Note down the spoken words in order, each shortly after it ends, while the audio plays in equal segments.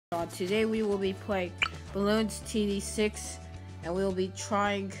Today we will be playing Balloons TD6 and we will be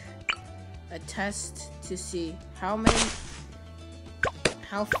trying a test to see how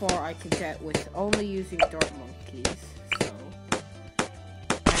far I can get with only using dart monkeys. So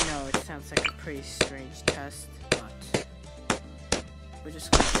I know it sounds like a pretty strange test, but we're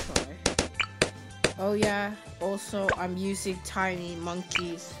just gonna try. Oh yeah, also I'm using tiny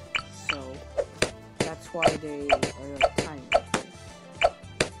monkeys, so that's why they are like tiny.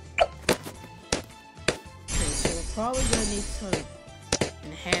 Probably gonna need some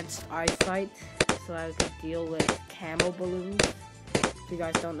enhanced eyesight so I can deal with camo balloons. If you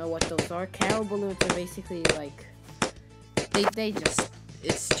guys don't know what those are, camo balloons are basically like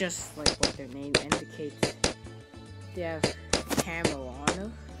it's just like what their name indicates. They have camo on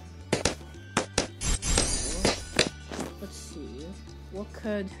them. Let's see, what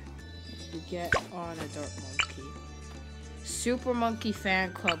could we get on a dart monkey? Super Monkey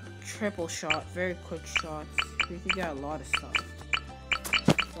Fan Club triple shot, very quick shots. We can get a lot of stuff.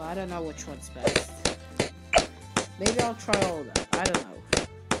 So I don't know which one's best. Maybe I'll try all of them. I don't know.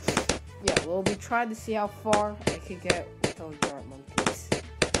 Yeah, we'll be trying to see how far I can get with those dart monkeys.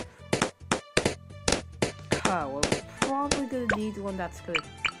 We're probably gonna need one that's gonna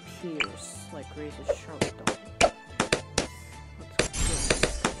pierce, like razor sharp dart.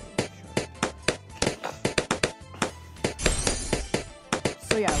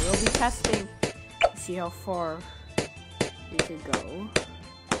 So yeah, we'll be testing to see how far we can go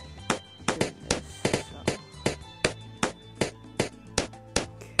doing this. So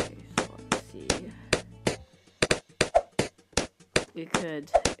okay, so let's see. We could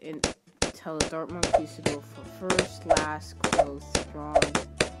tell the dart monkeys to go for first, last, close, strong,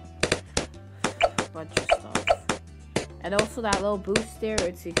 bunch of stuff. And also that little boost there,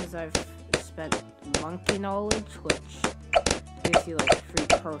 it's because I've spent monkey knowledge, which gives you like free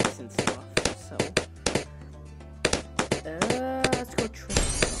perks and stuff. So let's go try.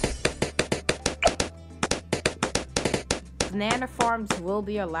 Banana farms will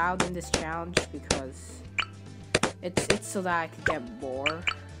be allowed in this challenge because it's so that I can get more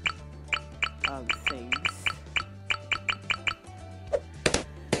things,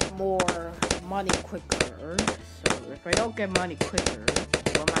 more money quicker. So if I don't get money quicker,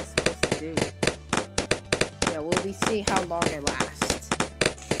 what am I supposed to do? Yeah, we'll be seeing how long it lasts.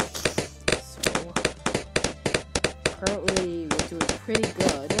 So currently we're doing pretty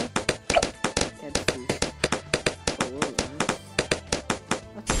good against these balloons.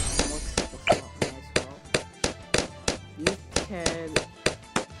 Let's get some more triple shot as well. You can do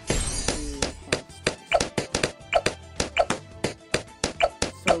enhanced.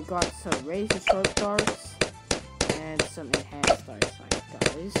 So we got some razor sharp darts and some enhanced eyesight,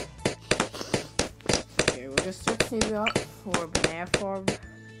 guys. Okay, we're gonna start saving up for banana farm.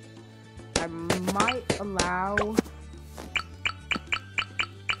 I might allow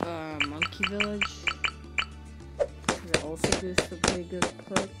monkey village. They also do some pretty good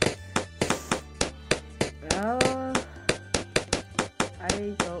perks. I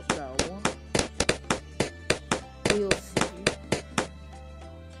don't know. We'll see.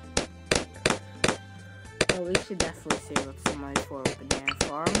 Well, we should definitely save up some money for a banana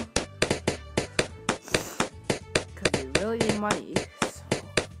farm. Because we really need money. So.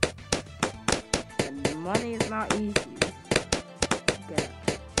 And money is not easy to get.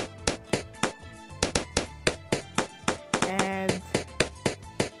 And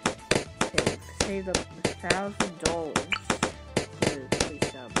okay, we've saved up $1,000 to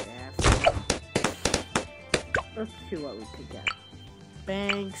place out banana. Let's see what we could get.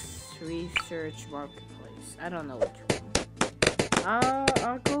 Banks, research, marketplace. I don't know which one.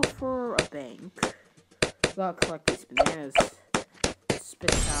 I'll go for a bank. Gotta collect these bananas.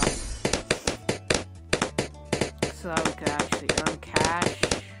 Spit out. So that we could actually earn cash.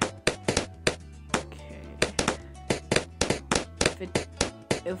 Okay.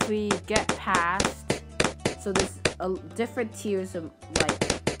 If we get past, so there's different tiers of like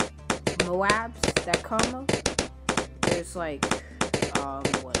Moabs that come. There's like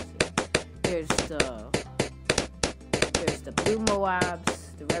what is it? There's the blue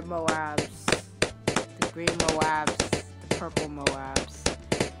Moabs, the red Moabs, the green Moabs, the purple Moabs,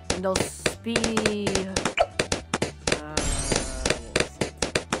 and those speedy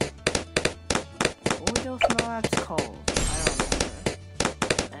what were those Moabs called?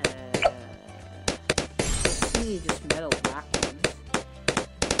 I don't remember. The speedy just metal backwards.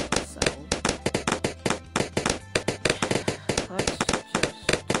 So let's just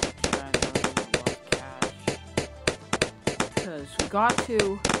try and earn a lot of cash. Because we got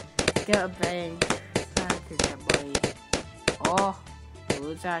to get a bank so I can get money. Oh,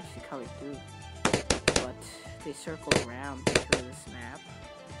 balloons are actually coming through, but they circle around because of this map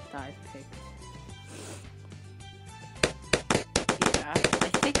that I picked. Yeah, I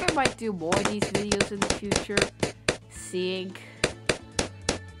think I might do more of these videos in the future, seeing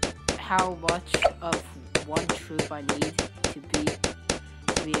how much of one troop I need to be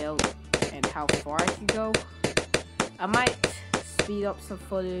able, and how far I can go. I might speed up some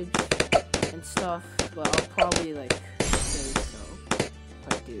footage and stuff, but I'll probably like say so if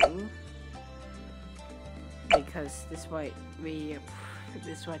I do, because this might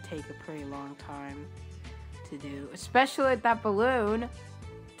take a pretty long time to do, especially if that balloon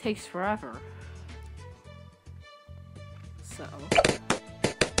takes forever. So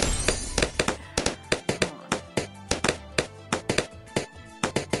come on,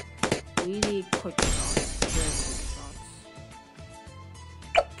 we need quick shots, very quick shots.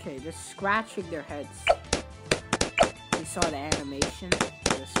 Okay, just scratching their heads. You saw the animation,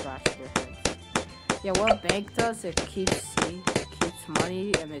 just scratch their heads. Yeah, what bank does, it keeps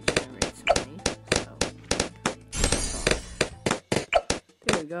money and it generates money. So,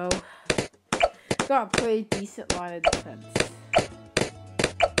 there we go. Got a pretty decent line of defense.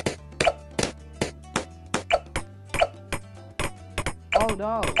 Oh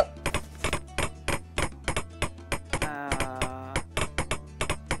no.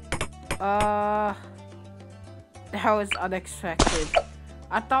 That was unexpected.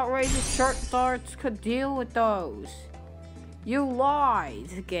 I thought razor short darts could deal with those. You lied,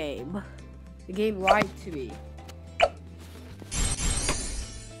 the game. The game lied to me.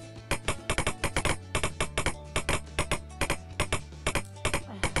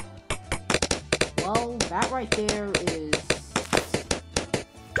 Well, that right there is,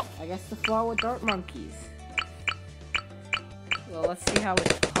 I guess, the flaw with dart monkeys. Well, let's see how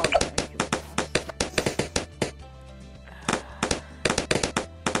it's called.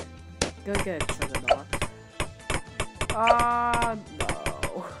 Go get it, Juggernaut. Ah,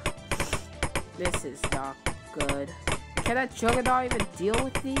 no. This is not good. Can that Juggernaut even deal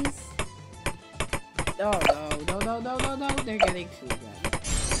with these? Oh, no. They're getting too bad.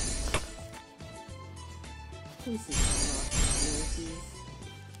 Please do not deal with these.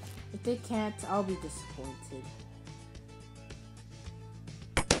 If they can't, I'll be disappointed.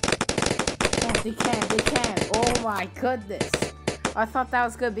 Oh, they can. Oh my goodness. I thought that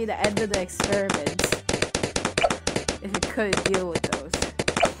was gonna be the end of the experiment. If it couldn't deal with those.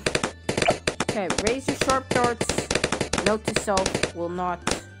 Okay, razor sharp darts, note to self, will not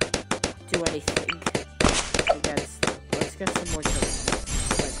do anything against them. Let's get some more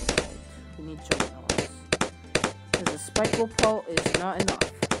juggernauts. We need juggernauts. Because a spike pole is not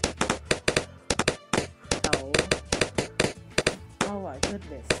enough. Oh my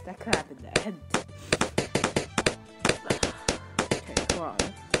goodness, that could happen in the end. Come on.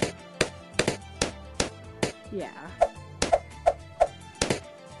 Yeah.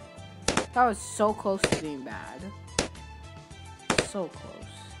 That was so close to being bad. So close.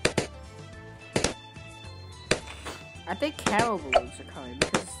 I think camo balloons are coming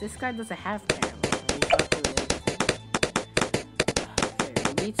because this guy doesn't have camo. Okay,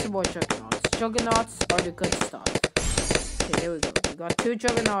 we need some more juggernauts. Juggernauts are the good stuff. Okay, there we go. We got 2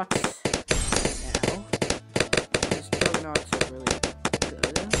 juggernauts now. These juggernauts are really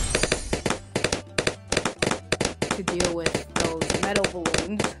to deal with those metal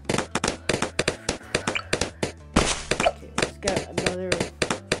balloons. Okay, let's get another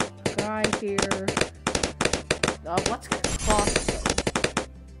guy here. Let's get a crossbow.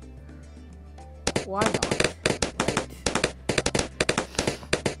 Why not? Right.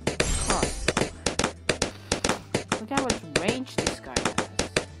 Crossbow. Look how much range this guy has.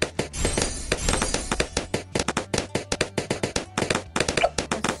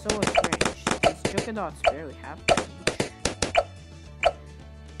 That's so much range. These juggernauts barely have range.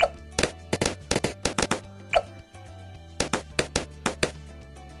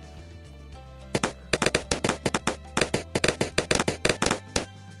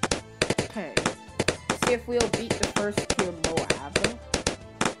 Okay, see if we'll beat the first tier Moab.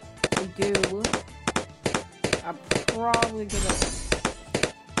 We do. I'm probably gonna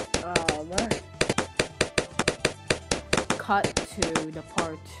cut to the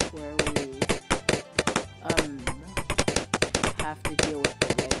part where we have to deal with the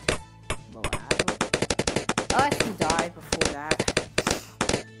red Moab. I'll have to die before that.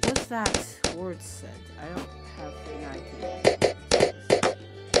 What's that word said? I don't have an idea.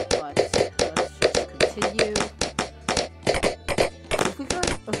 But let's just continue. If we got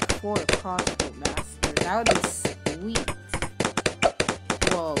before a crossbow master, that would be sweet.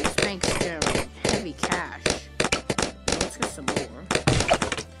 Whoa, this bank's generally heavy cash. Let's get some more.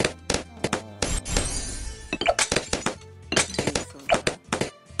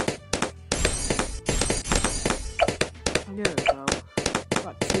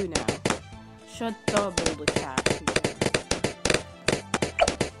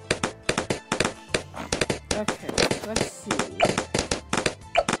 Okay, let's see.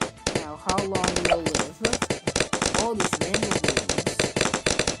 Now, how long you'll live? All these random rooms.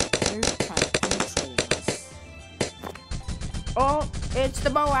 They're kind of penetrating us. Oh, it's the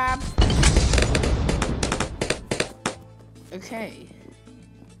Moab! Okay.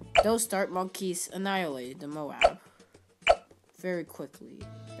 Those dart monkeys annihilated the Moab. Very quickly.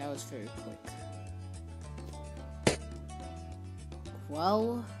 That was very quick.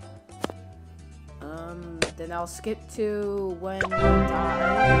 Well, then I'll skip to when we'll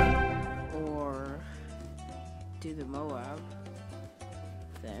die, or do the Moab.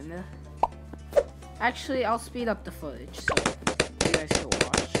 Then, actually, I'll speed up the footage so you guys can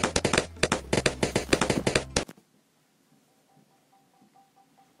watch.